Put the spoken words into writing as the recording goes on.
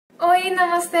Oi,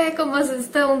 Namaste, como vocês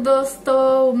estão?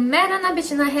 Dosto, Merana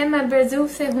Betina and Brazil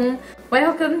Serum.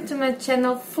 Welcome to my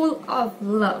channel full of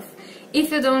love.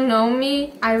 If you don't know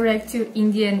me, I react to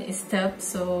Indian stuff,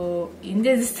 so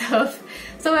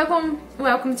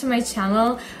welcome to my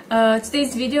channel.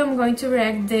 Today's video I'm going to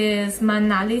react this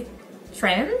MANALI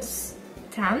Trance,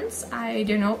 I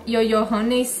don't know, Yo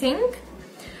Honey Sing.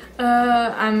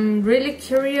 I'm really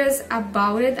curious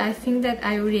about it. I think that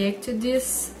I reacted to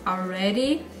this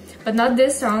already, but not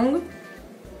this song.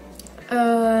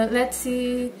 Let's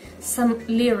see some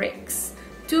lyrics.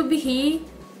 Tu bhi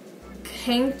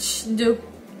khench do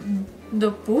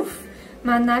puff,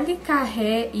 manali ka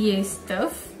hai ye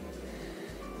stuff.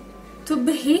 Tu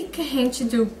bhi khench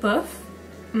do puff,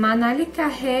 manali ka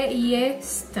hai ye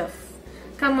stuff.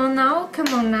 Come on now,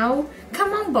 come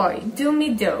on boy, do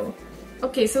me do.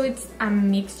 Okay, so it's a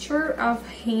mixture of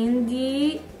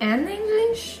Hindi and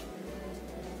English,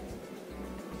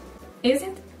 is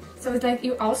it? So it's like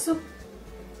you also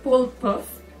pull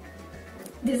puff.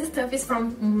 This stuff is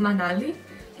from Manali.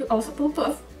 You also pull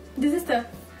puff. This stuff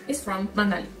is from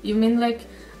Manali. You mean like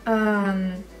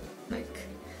that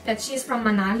she's from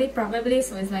Manali probably?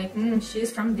 So it's like she's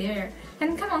from there.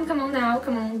 And come on now,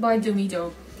 come on boy, do me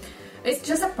do. It's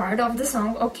just a part of the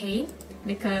song, okay?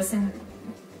 Because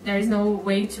there is no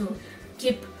way to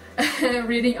keep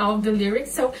reading all the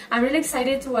lyrics, so I'm really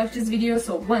excited to watch this video.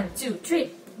 So 1, 2,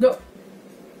 3, go!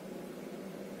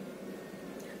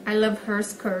 I love her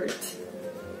skirt.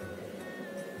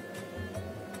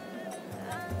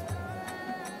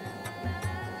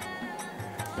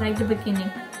 Like the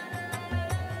bikini.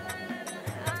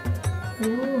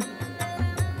 Ooh.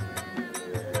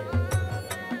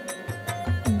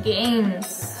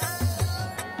 Games.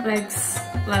 Like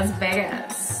Las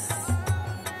Vegas.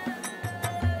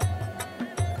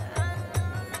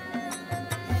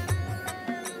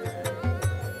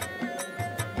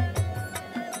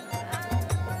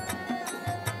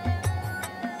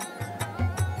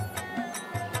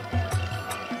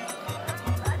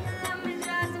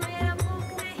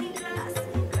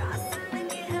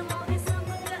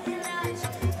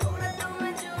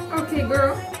 Okay,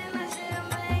 girl.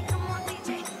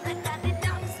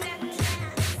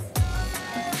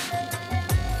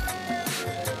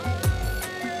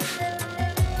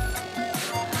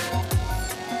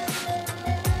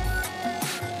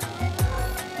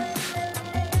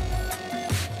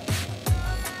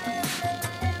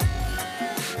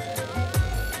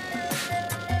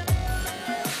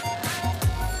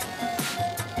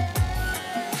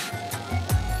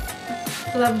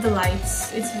 Love the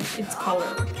lights. It's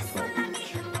colorful.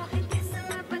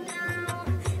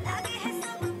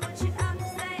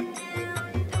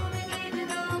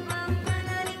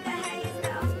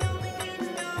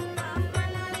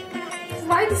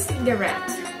 Why the cigarette?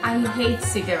 I hate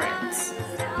cigarettes.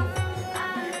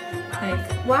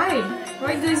 Like, why?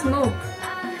 Why do you smoke?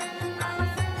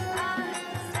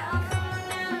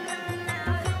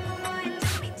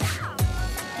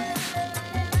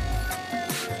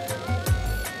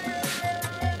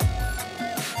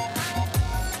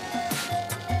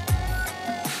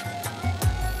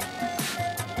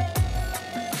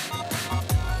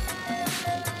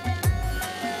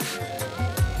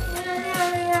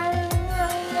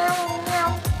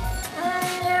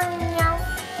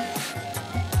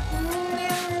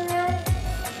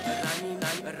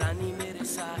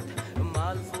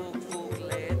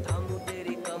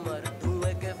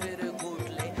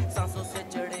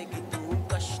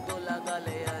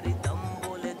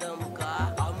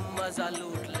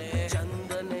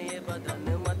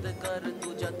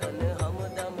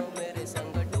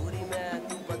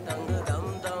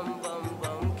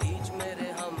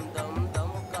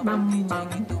 Bum bum.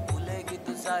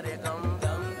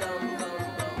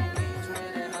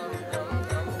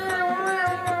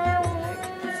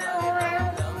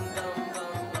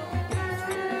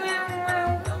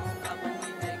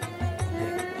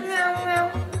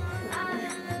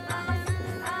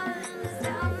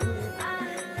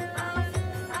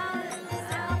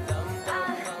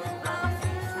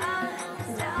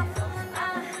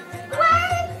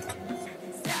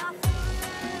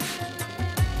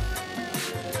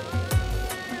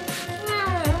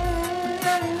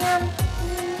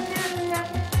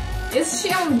 Is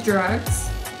she on drugs?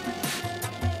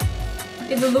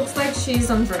 It looks like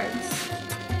she's on drugs.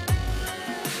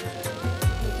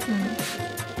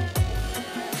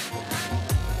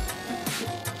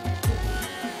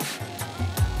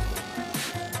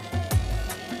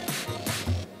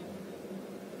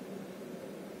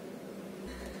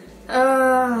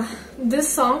 This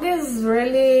song is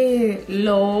really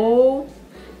low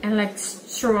and like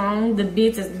strong. The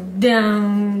beat is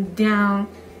down, down.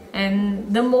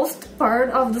 And the most part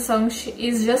of the song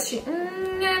is just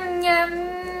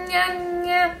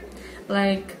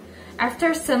like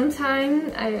after some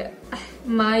time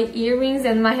my earrings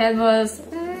and my head was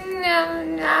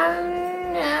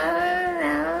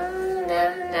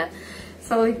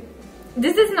so like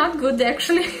this is not good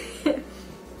actually.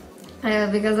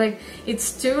 Because like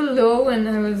it's too low and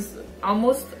I was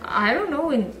almost I don't know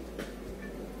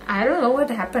what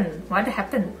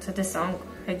happened to the song.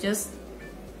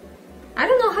 I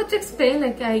don't know how to explain,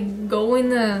 like I go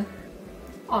in a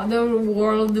other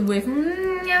world with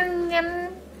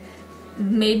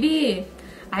maybe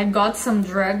I got some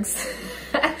drugs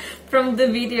from the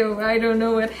video. I don't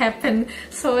know what happened.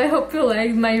 So I hope you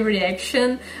like my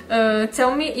reaction.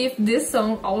 Tell me if this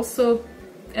song also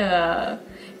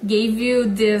gave you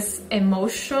this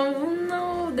emotion,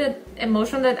 that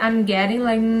emotion that I'm getting,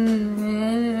 like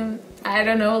I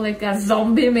don't know, like a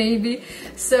zombie maybe.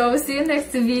 So see you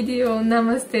next video.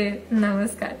 Namaste,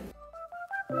 namaskar.